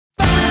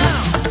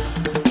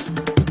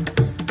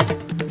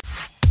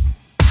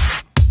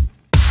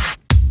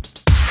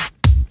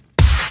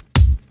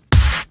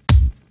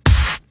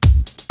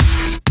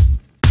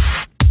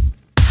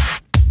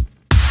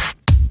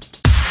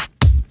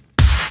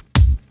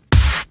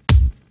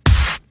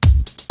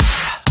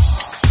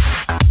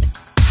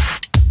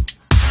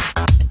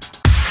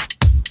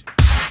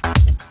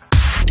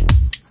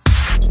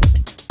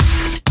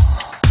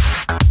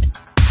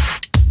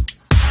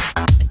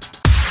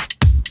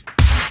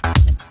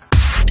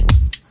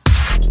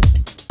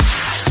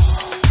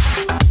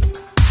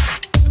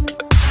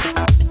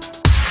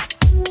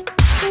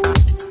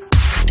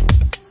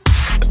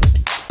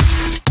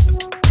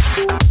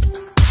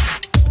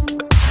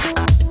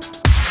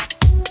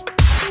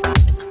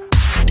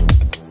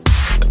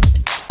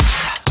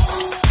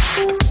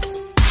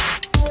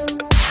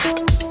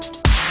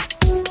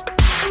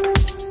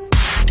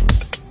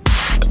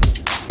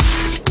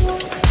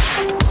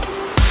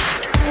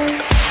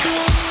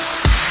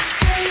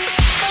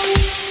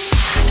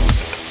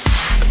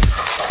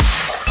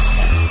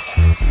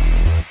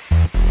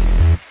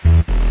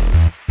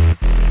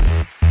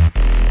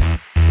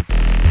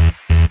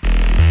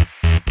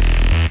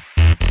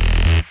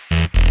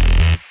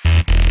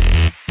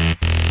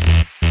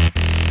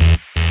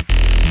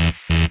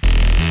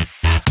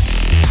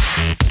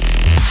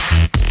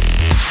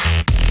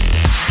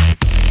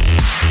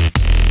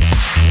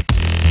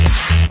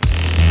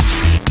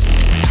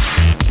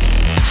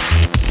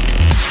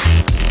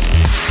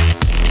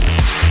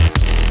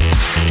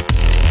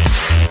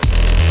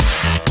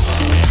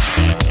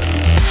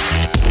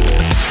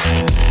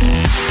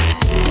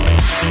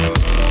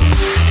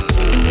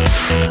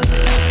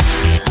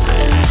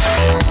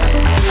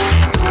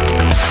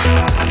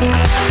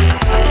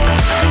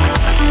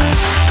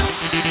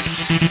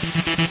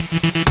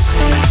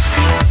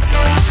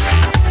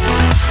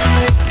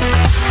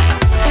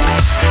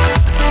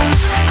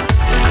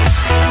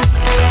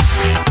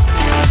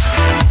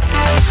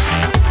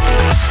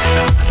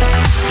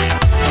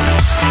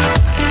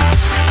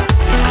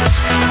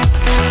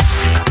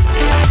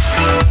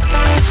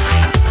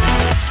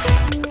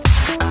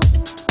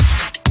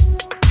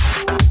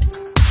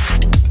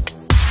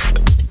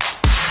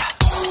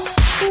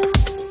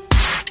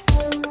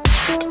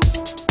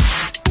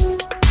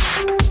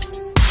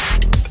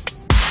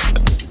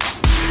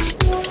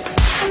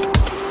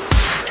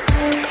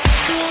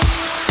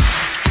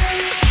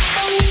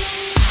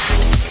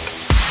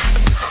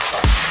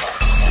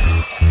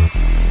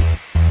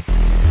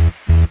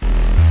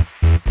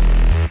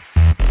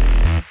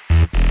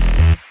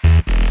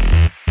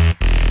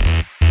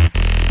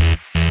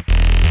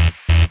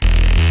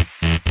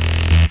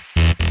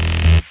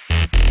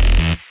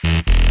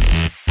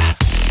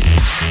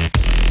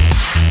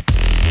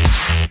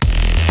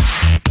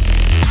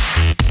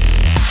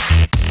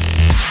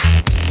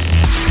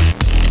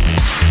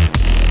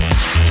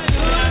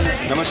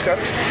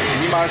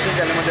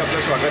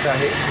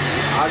आहे।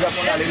 आज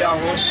आपण आलेलो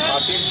आहोत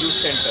पाटील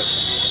ज्यूस सेंटर,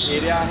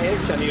 एरिया आहे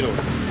चनी रोड।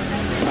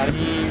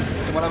 आणि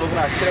तुम्हाला बघून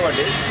आश्चर्य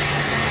वाटेल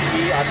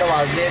की आता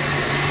वाजले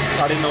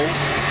 9:30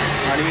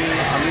 आणि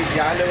आम्ही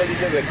ज्या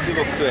लेवलचे व्यक्ती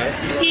बघतोय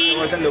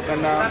त्यामुळे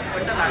लोकांना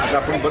आता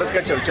आपण बरंच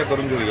काय चर्चा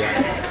करून घेऊया।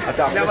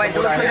 आता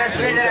आपल्यासमोर आहे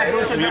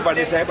सुनील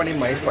पाटील साहेब आणि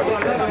महेश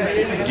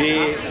पाटील जे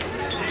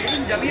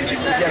इथे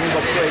आम्ही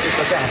बघतोय ते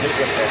कसे हँडल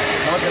करतात।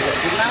 नमस्कार सर,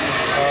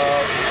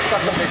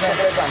 आपल्या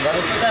प्रेक्षकाला सांगा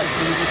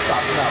तुमची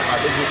स्थापना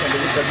पाटील ज्यूस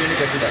सेंटरची कधी आणि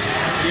कशी झाली?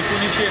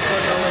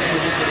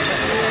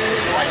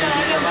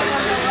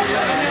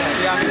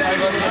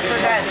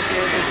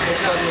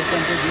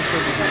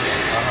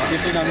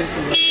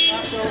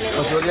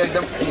 1989 मध्ये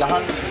एकदम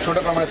लहान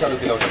छोट्या प्रमाणात चालू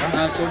केलं होतं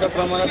ना? छोट्या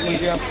प्रमाणात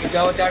म्हणजे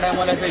तेव्हा त्या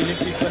टायमाला असं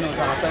इलेक्ट्रिक पण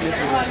होतं,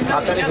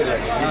 हाताने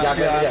फिरवायचं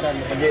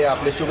म्हणजे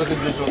आपले शुगर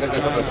ज्यूस वगैरे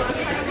कसं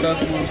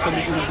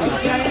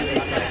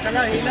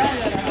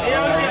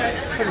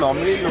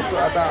नॉर्मली लोक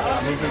आता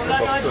आम्ही जे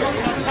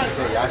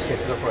बघतोय या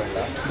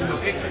क्षेत्रफळाला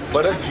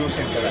बरंच ज्यूस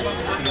सेंटर आहे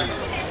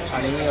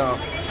आणि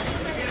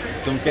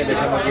तुमच्या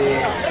त्याच्यामध्ये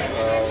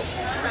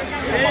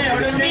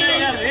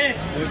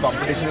तुम्ही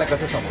कॉम्पिटिशनला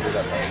कसं समोर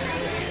जाता?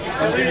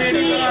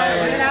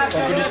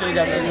 कॉम्पिटिशन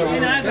जास्त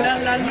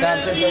आमच्या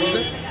सर्व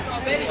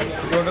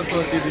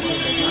प्रोडक्टवरती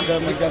दिसत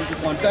म्हणजे आमची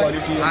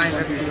क्वालिटी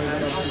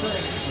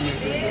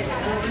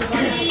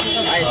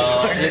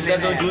एकदा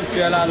जो ज्यूस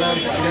प्यायला आला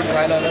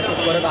खायला आला तो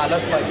परत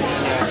आलाच पाहिजे।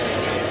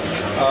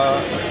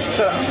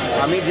 सर,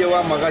 आम्ही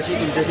जेव्हा मगाशी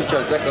तुमच्याशी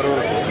चर्चा करत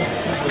होतो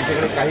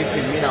तुमच्याकडे काही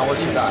फिल्मी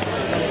नावंसुद्धा आहेत,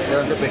 तर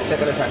आमच्या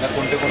प्रेक्षकाला सांगा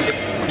कोणते कोणते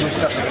ज्यूस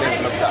आपल्याकडे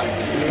उपलब्ध आहेत?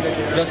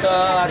 जसं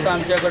आता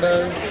आमच्याकडं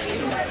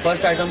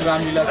फर्स्ट आयटम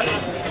रामलीला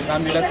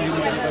क्रीम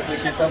तसं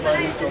सीताफळ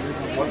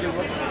स्ट्रॉबेरी,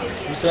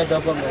 दुसरा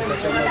दबंग आहे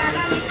त्याच्यामध्ये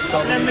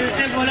स्ट्रॉबेरी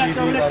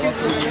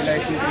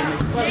इलायची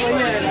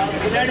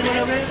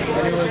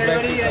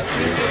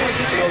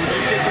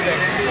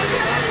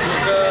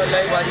दुसरं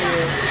लय भाजी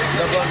आहे,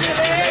 दबंग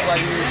लय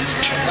भाजी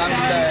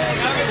रामलीला आहे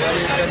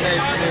आणि चेन्नई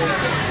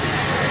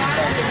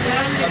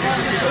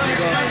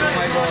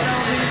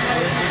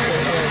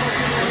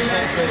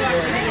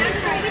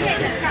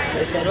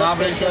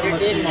महाबळेश्वर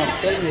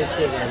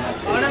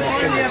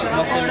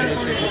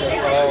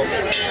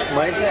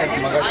महेश साहेब,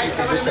 मगाशी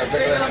तिथे चर्चा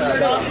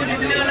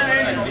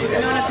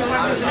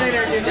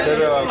तर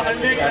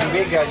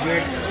MBA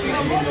ग्रॅज्युएट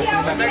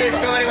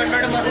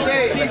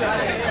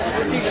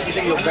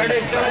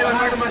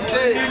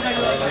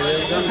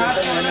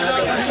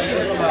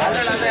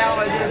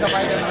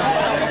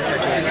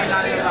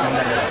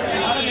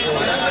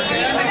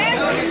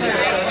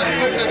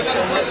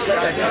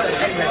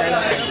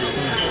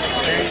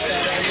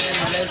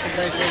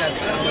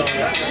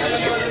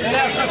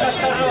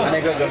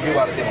अनेक गर्दी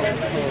वाढते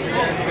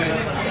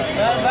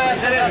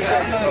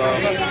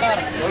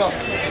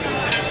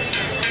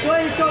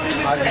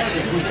आज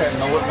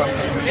 1990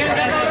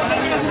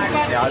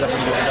 आज आपण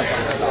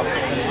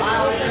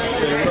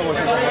एवढं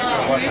वर्ष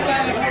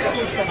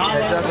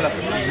त्याचा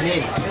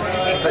मेन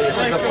आता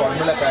यशाचा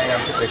फॉर्म्युला काय आहे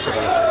आमच्या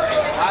प्रेक्षकाला?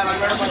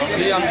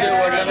 ही आमच्या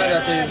वडिलांना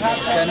जाते,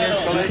 त्यांनी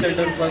ज्यूस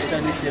सेंटर फर्स्ट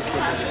त्यांनी क्लिक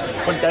केलं,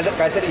 पण त्याचं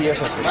काहीतरी यश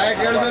असतं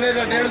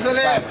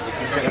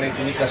तुमच्याकडे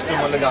तुम्ही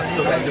कस्टमरला जास्त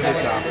व्हॅल्यू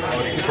देता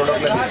की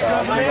प्रोडक्टला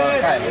देता किंवा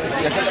काय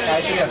यशाचं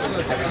काहीतरी असतं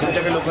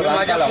तुमच्याकडे लोक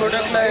माझ्या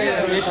प्रोडक्टला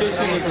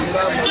यशस्वी होतं,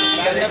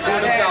 त्यांना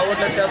प्रोडक्ट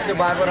आवडलं त्यात ते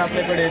बार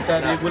आपल्याकडे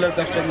येतात रेग्युलर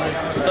कस्टमर,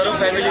 सर्व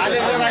फॅमिली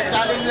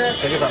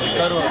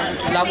सर्व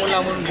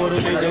लांबून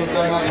बोरुली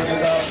देवसा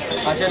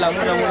असे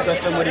लांबून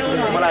कस्टमर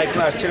इकडे। मला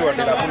ऐकणं आश्चर्य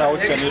वाटेल, आपण आहोत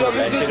चनी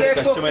रोडला, यांच्याकडे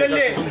कस्टमर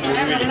येतात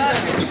बोरिवली,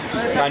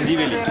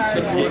 कांदिवली,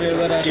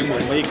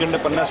 म्हणजे इकडनं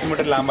 50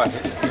 किलोमीटर लांब आहे।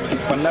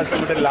 50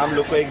 किलोमीटर लांब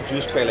लोक एक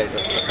ज्यूस प्यायला येतात,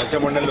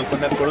 त्याच्यामुळे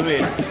लोकांना कळून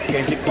येईल की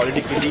यांची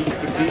क्वालिटी किती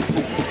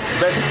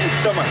बेस्ट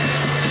उत्तम आहे।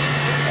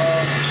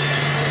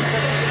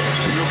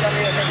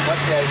 लोकांनी असं मत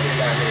तयार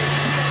केलं आहे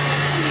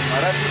की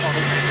मराठी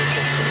माणूस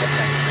शकत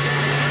नाही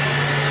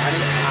आणि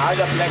आज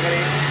आपल्याकडे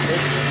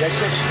एक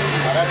यशस्वी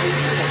मराठी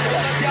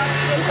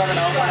लोकांचं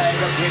नाव पण आहे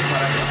ग्रेट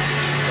मराठी,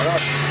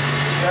 बरोबर?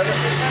 तर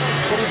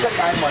तुमचं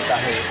काय मत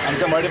आहे?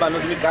 आमच्या मराठी बांधव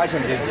तुम्ही काय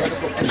संदेश द्याल?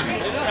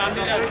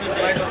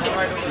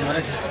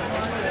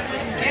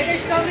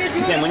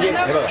 नाही म्हणजे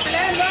हे बघा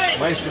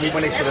महेश, तुम्ही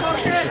पण एक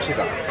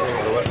शिक्षिका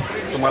बरोबर,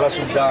 तुम्हाला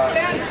सुद्धा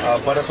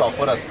बरंच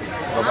ऑफर असते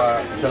बाबा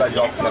चला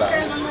जॉब करा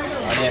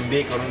आणि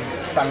MBA करून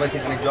चांगल्या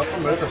ठिकाणी जॉब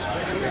पण मिळत असतो,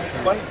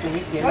 पण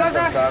तुम्ही ते न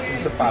करता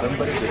तुमचं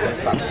पारंपरिक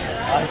बिझनेस चालतं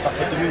आणि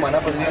फक्त तुम्ही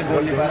मनापासून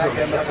गोल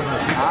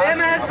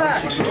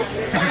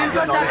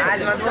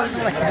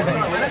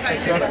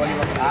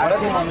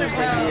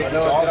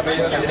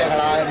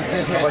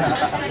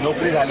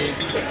नोकरी झाली,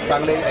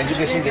 चांगले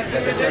एज्युकेशन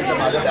घेतलं, त्याच्यानंतर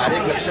माझं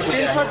डायरेक्ट लक्ष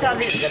कुठे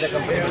एखाद्या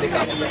कंपनीमध्ये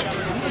काम होतं,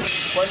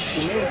 पण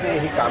तुम्ही इथे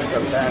हे काम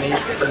करताय आणि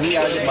तुम्ही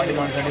आज मराठी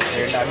माणसांनी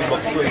फ्रेंड आम्ही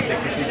बघतो इथे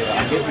किती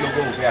अनेक लोक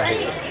उभे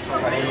आहेत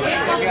आणि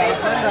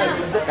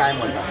तुमचं काय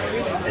मत आहे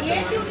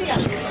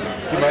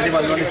की मराठी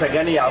बांधवांनी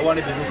सगळ्यांनी यावं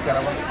आणि बिझनेस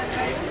करावा?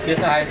 ते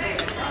तर आहे,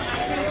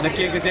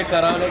 नक्की ते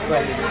करावंच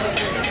पाहिजे।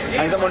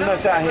 त्यांचं म्हणणं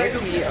असं आहे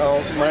की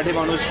मराठी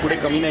माणूस पुढे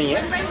कमी नाही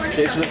आहे,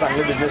 ते सुद्धा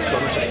चांगले बिझनेस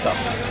करू शकतात.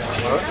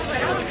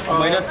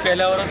 मेहनत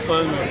केल्यावरच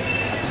फळ मिळतं.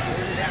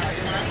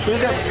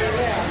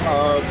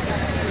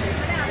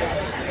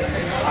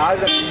 आज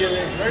जे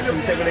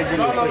तुमच्याकडे जे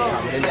लोक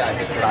थांबलेले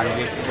आहेत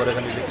रांगेत बरं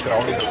झाले जे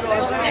क्राऊड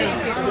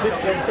तुम्ही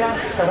कोणत्या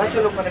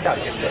स्तराच्या लोकांना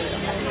टार्गेट करता?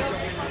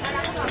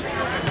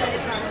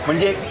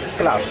 म्हणजे एक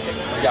क्लास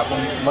म्हणजे आपण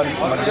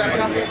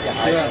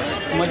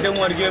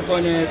मध्यमवर्गीय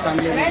पण आहे,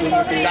 चांगले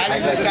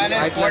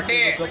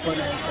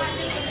पण आहे.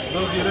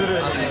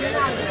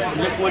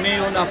 म्हणजे कोणी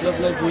येऊन आपलं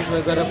ज्यूस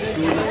वगैरे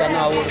पिऊन त्यांना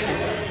आवडतं,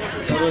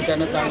 बरोबर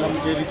त्यांना चांगला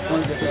म्हणजे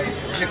रिस्पॉन्स देतात.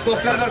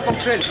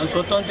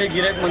 स्वतःहून ते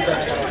गिऱ्हाईक म्हणतात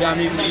की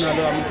आम्ही इकडून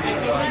आलो, आम्ही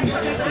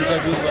तुमचा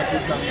ज्यूस भरपूर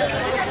चांगला आहे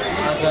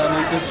असं,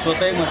 आणि ते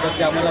स्वतःही म्हणतात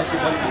की आम्हाला अशी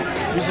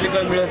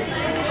दुसरीकडे मिळत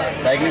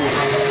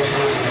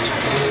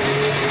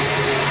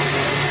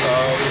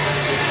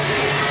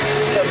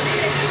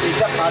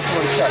येत्या 5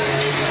 वर्षात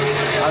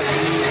आज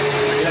तुम्ही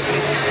गेल्या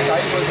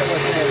 40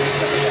 वर्षापासून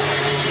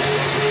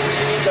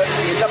तर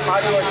येत्या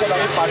 5 वर्षात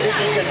आम्ही पाटील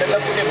ज्यूस सेंटरला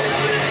कुठे बघतो?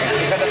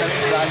 एखादा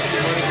नवीन ब्रांच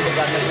कुठे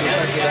काढण्याचा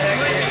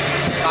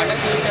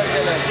विचार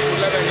केला आहे?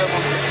 कुठला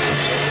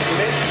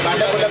पुढे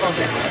कांडापूरला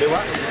पाहतो तेव्हा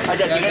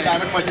अच्छा तिकडे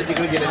डायमंड मार्केट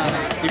तिकडे गेले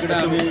तिकडे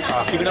आम्ही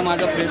तिकडं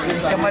माझा प्रयत्न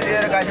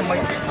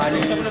आणि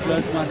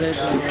प्लस माझं एक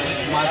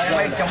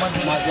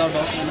माझा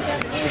डॉक्टर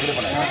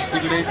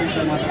तिकडे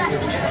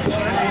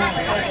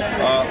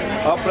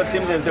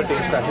अप्रतिम त्यांचं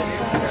टेस्ट आहे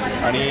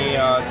आणि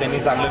त्यांनी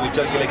चांगला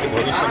विचार केला की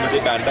भविष्यामध्ये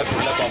बँडा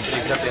कुठला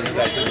कॉम्प्लेक्सचा त्यांचा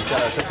जायचा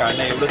विचार असं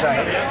काढणं एवढंच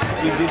आहे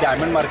की जी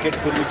डायमंड मार्केट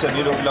पूर्वी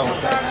चर्नी रोडला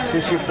होतं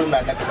ते शिफ्ट होऊन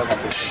बँडा कुठला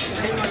कॉम्प्लेक्स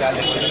त्या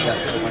लेवलला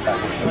जास्त पेमेंट आहे.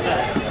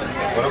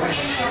 बरोबर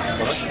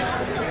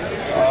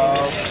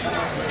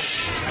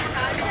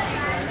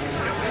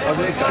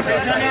अजून एक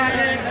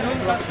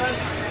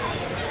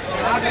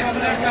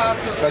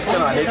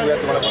कस्टमर अनेक वेळा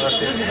तुम्हाला बघत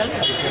असते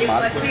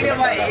माल तुम्ही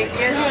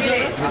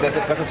त्याचं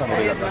कसं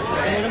समोर जातात?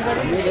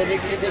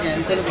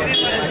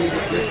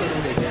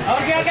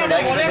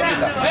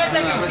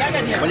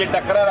 म्हणजे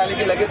तक्रार आली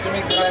की लगेच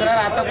तुम्ही तक्रार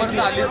आतापर्यंत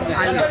आलीच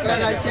नाही.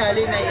 तक्रार अशी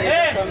आली नाही.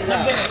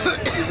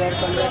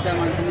 समजा त्या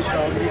माणसाने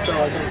स्ट्रॉबेरीचा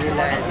ऑर्डर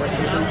दिला आहे, पण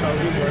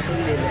स्ट्रॉबेरी बसून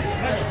दिलं आहे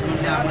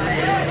म्हणजे आम्हाला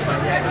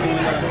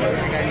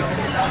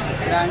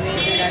तर आम्ही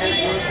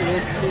डायरेक्ट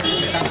वेस्ट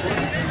टाकून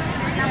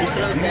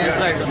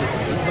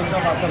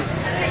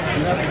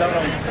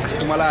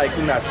तुम्हाला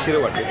ऐकून आश्चर्य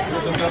वाटेल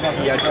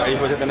या 40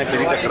 वर्षात त्यांना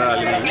कधी तक्रार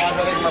आली नाही.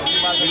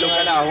 मी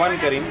लोकांना आव्हान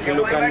करीन की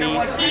लोकांनी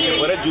इथे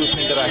बरंच ज्यूस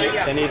सेंटर आहे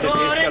त्यांनी इथे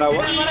टेस्ट करावं.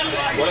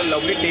 What a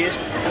lovely taste.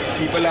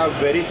 People R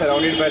very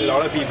surrounded by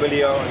lot of people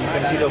here. You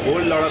can see the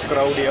hole lot of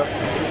crowd here.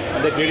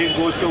 And the credit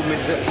goes to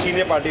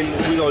Senior Patil,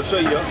 who is also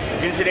here.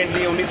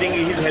 Incidentally, only thing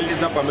his health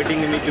is not permitting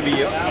me to be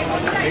here.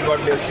 May God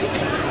bless you.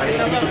 आणि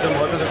तुम्ही तुमचं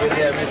महत्त्वाचं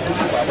प्रयत्न आहे खूप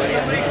आभारी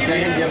आहे. जय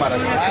हिंद, जय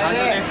महाराष्ट्र.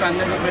 एक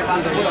सांगण्याचा प्रयत्न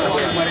करतो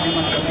मराठी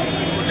माणसाला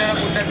कुठल्या ना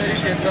कुठल्या तरी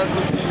क्षेत्रात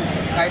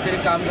काहीतरी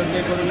काम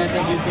धंदे करून नाही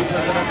तर बिझनेस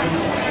वगैरे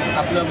करून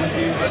आपलं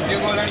म्हणजे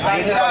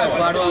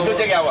वाढवा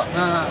घ्यावा.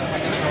 हां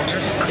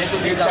हे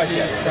तुम्ही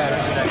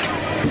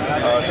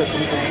सर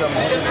तुम्ही तुमचं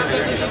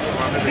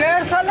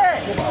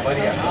खूप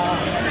आभारी आहे.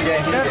 जय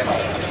हिंद, जय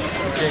महाराष्ट्र.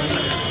 जय हिंद.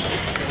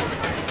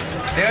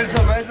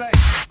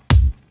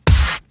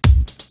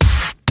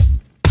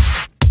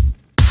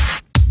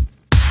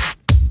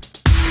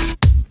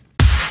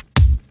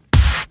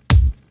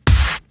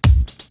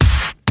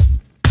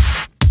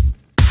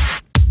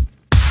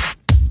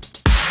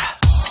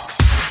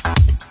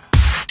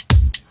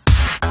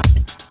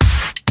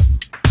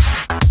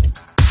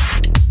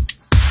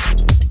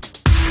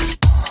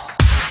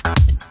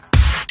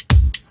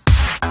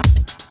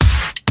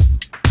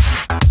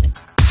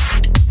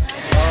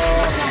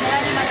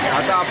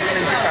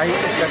 150 काही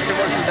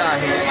कस्टमर सुद्धा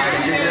आहे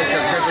त्यांची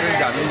चर्चा करून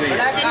जाणून घेईल.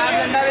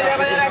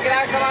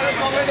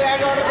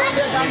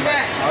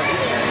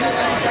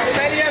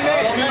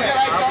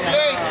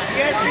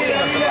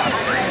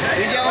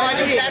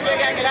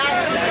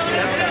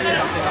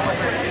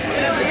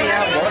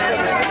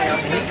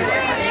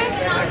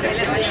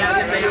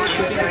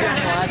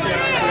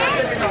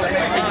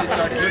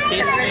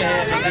 टेस्ट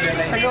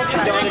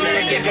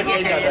में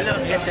है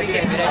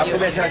आपको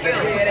भी अच्छा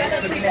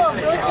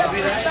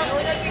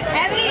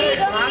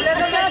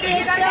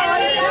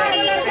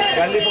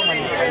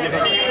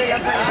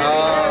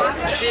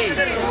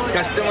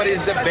customer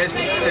is the best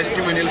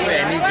testimonial for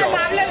any job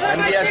and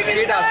we are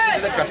straight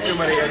asking the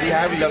customer here. We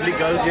have lovely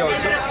girls here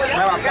also.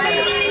 Ma'am आपको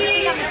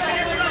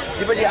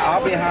दीपा जी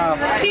आप यहाँ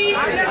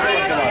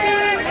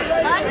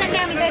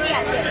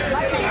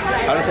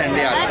हर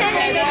संडे आते हैं.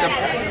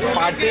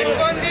 पाटील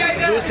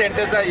ज्यूस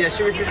सेंटरचा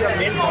यशस्वीचा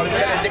मेन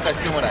फॉर्म्युला त्यांचे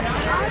कस्टमर आहे.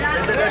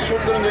 त्याचं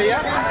शूट करून घेऊया.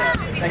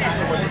 Thank you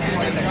so much.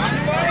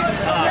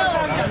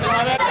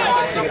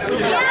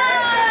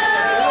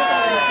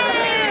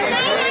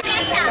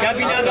 क्या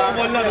बिना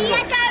बोलना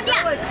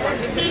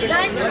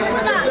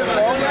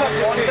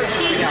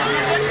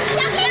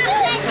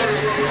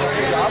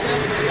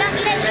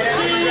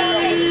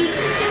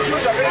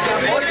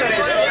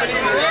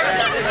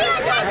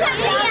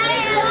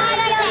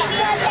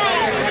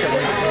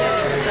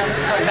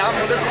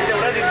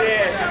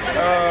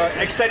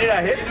excited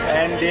आहेत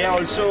and they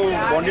also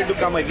wanted to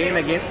come again.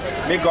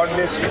 May God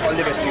bless you. All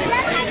the best to you.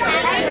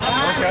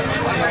 नमस्कार.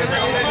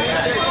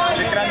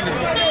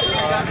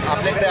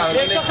 आपल्याकडे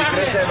अजून एक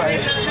सिक्रेट साहेब आहे.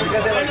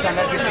 सिक्रेट साहेब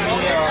सांगा की तुम्ही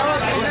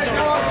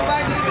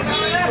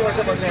किती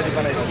वर्षापासून या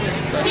दुकानात येतो?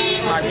 तरी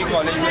माझी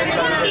कॉलेजमध्ये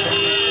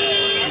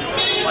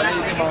कॉलेज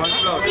इथे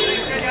भवन्सला होतो.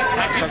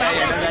 सकाळी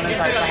येणं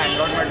जाण्यासारखं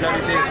हँगआउट म्हटलं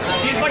की ते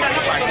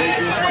पाटील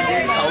ज्यूसमध्ये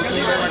साऊथ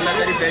मुंबईमधला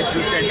तरी बेस्ट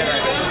ज्यूस सेंटर आहे.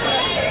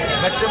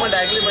 कस्टमर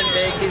डायरेक्टली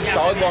म्हणते की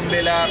south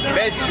बॉम्बेला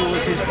best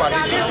juice is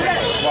Patil juice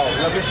centre. Wow,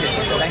 lovely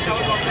statement. Thank you.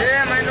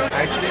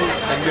 Actually,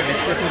 when we were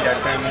discussing that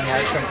time, we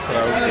had some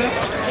crowd.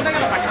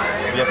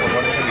 We have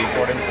forgotten some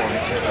important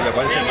points. We are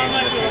once again in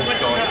the same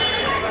stall.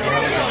 We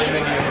have a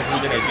gentleman here who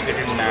is an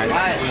educated man who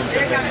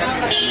himself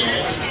has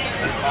experience.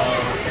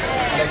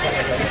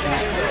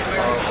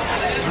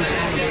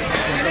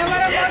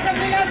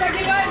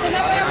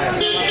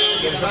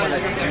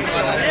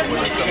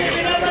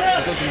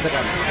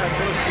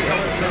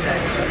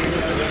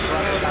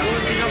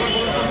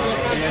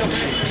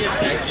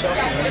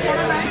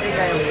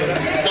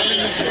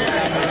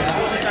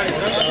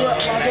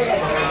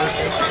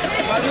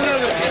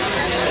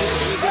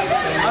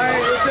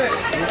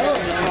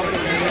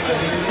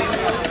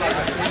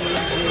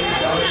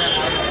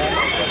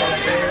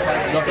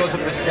 Doctor also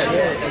prescribed.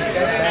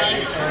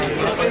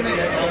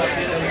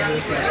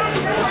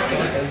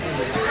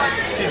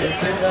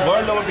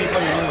 World over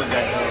people living with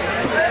that.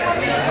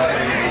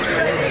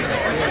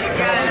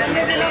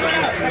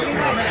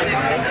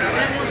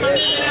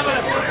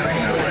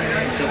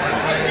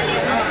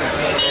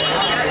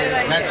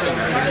 Natural.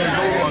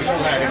 No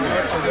sugar added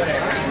to it.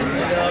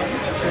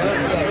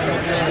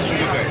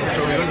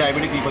 So even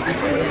diabetic people can.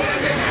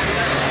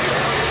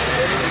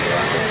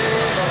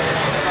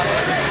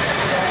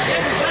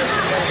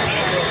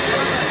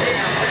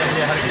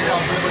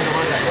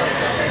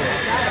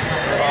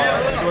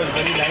 It was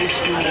very nice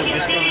to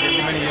discover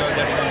gentlemen here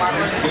that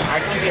juice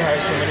actually has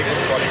so many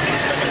good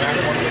qualities. When a man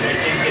wants to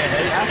maintain their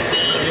health,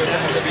 here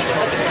some of the people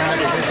also have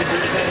obesity.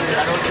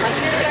 That also is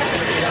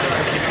nice.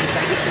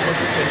 Thank you so much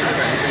for sharing the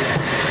value.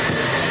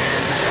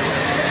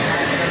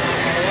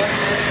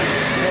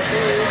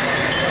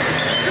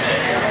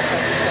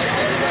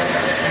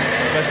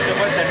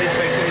 Customer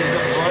satisfaction is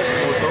the first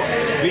photo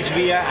which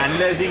we are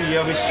analyzing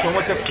here with so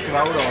much of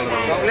crowd all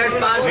around.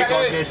 May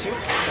God bless you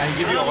and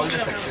give you all the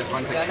success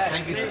once again.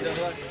 Thank you,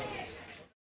 sir.